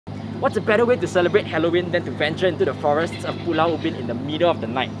What's a better way to celebrate Halloween than to venture into the forests of Pulau Ubin in the middle of the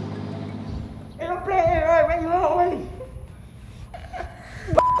night?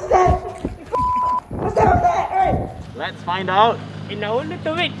 Let's find out in our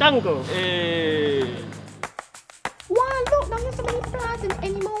little red jungle. Hey. Wow, look, now there's so many plants and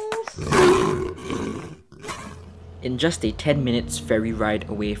animals. In just a 10 minutes ferry ride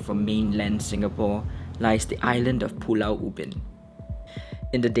away from mainland Singapore lies the island of Pulau Ubin.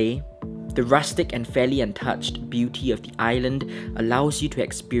 In the day, the rustic and fairly untouched beauty of the island allows you to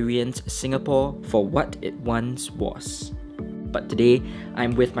experience Singapore for what it once was. But today,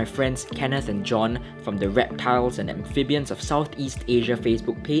 I'm with my friends Kenneth and John from the Reptiles and Amphibians of Southeast Asia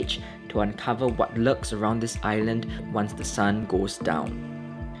Facebook page to uncover what lurks around this island once the sun goes down.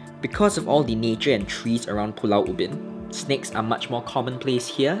 Because of all the nature and trees around Pulau Ubin, snakes are much more commonplace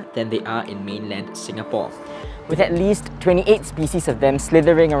here than they are in mainland Singapore. With at least 28 species of them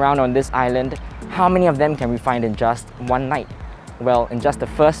slithering around on this island, how many of them can we find in just one night? Well, in just the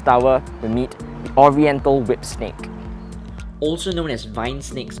first hour, we meet the Oriental whip snake. Also known as vine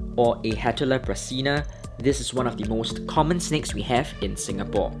snakes or Ahatula prasina, this is one of the most common snakes we have in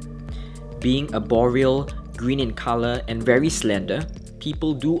Singapore. Being arboreal, green in colour and very slender,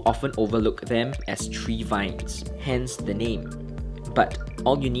 people do often overlook them as tree vines, hence the name. But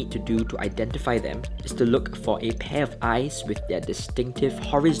all you need to do to identify them is to look for a pair of eyes with their distinctive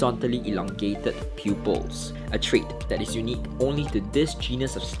horizontally elongated pupils, a trait that is unique only to this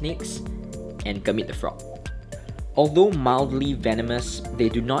genus of snakes and Kermit the Frog. Although mildly venomous, they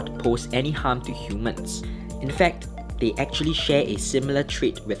do not pose any harm to humans. In fact, they actually share a similar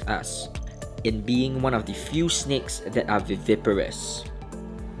trait with us, in being one of the few snakes that are viviparous.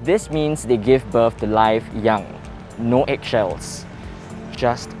 This means they give birth to live young, no eggshells,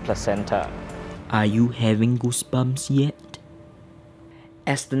 just placenta. Are you having goosebumps yet?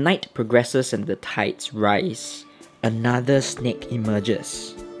 As the night progresses and the tides rise, another snake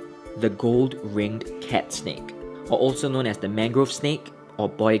emerges, the gold-ringed cat snake, or also known as the mangrove snake or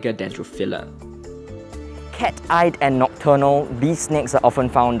Boiga dendrophila. Cat-eyed and nocturnal, these snakes are often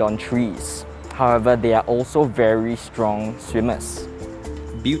found on trees. However, they are also very strong swimmers.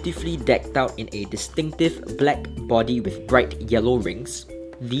 Beautifully decked out in a distinctive black body with bright yellow rings,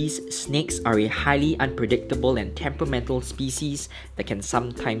 these snakes are a highly unpredictable and temperamental species that can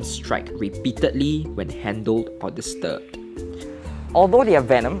sometimes strike repeatedly when handled or disturbed. Although their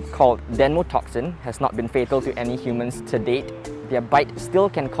venom, called dermotoxin, has not been fatal to any humans to date, their bite still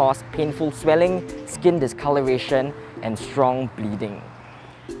can cause painful swelling, skin discoloration, and strong bleeding.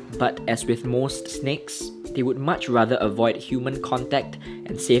 But as with most snakes, they would much rather avoid human contact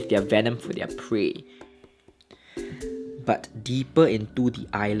and save their venom for their prey. But deeper into the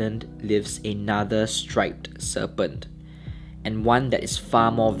island lives another striped serpent, and one that is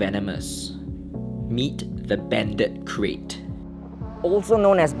far more venomous. Meet the Banded Krait. Also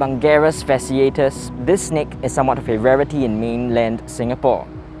known as Bungarus fasciatus, this snake is somewhat of a rarity in mainland Singapore.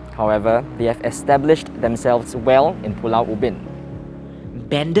 However, they have established themselves well in Pulau Ubin.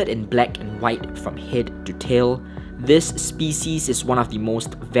 Banded in black and white from head to tail, this species is one of the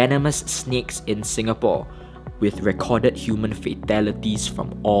most venomous snakes in Singapore, with recorded human fatalities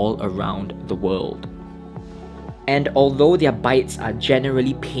from all around the world. And although their bites are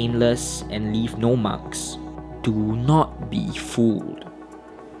generally painless and leave no marks, do not be fooled.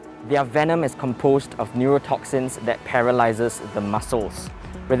 Their venom is composed of neurotoxins that paralyzes the muscles.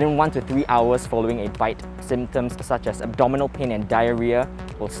 Within 1 to 3 hours following a bite, symptoms such as abdominal pain and diarrhea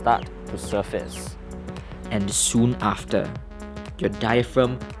will start to surface. And soon after, your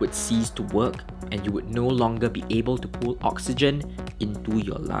diaphragm would cease to work and you would no longer be able to pull oxygen into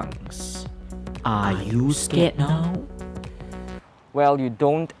your lungs. Are you scared now? Well, you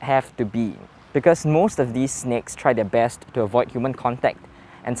don't have to be, because most of these snakes try their best to avoid human contact,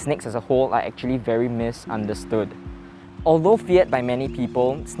 and snakes as a whole are actually very misunderstood. Although feared by many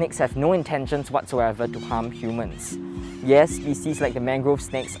people, snakes have no intentions whatsoever to harm humans. Yes, species like the mangrove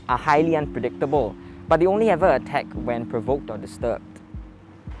snakes are highly unpredictable, but they only ever attack when provoked or disturbed.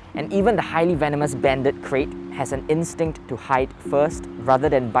 And even the highly venomous Banded Krait has an instinct to hide first rather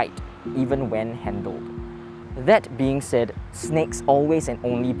than bite, even when handled. That being said, snakes always and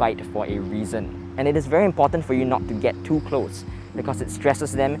only bite for a reason, and it is very important for you not to get too close because it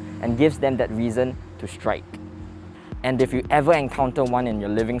stresses them and gives them that reason to strike. And if you ever encounter one in your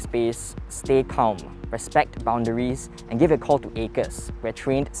living space, stay calm, respect boundaries, and give a call to ACRES, where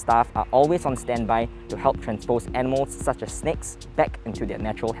trained staff are always on standby to help transpose animals such as snakes back into their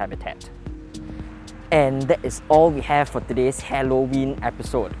natural habitat. And that is all we have for today's Halloween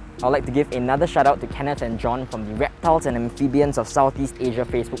episode. I'd like to give another shout out to Kenneth and John from the Reptiles and Amphibians of Southeast Asia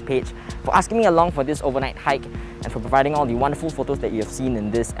Facebook page for asking me along for this overnight hike and for providing all the wonderful photos that you have seen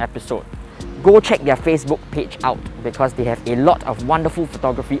in this episode. Go check their Facebook page out because they have a lot of wonderful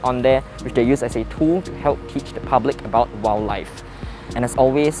photography on there which they use as a tool to help teach the public about wildlife. And as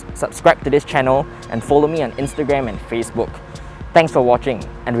always, subscribe to this channel and follow me on Instagram and Facebook. Thanks for watching,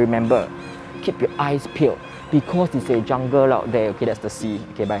 and remember, keep your eyes peeled because it's a jungle out there. Okay, that's the sea.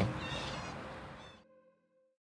 Okay, bye.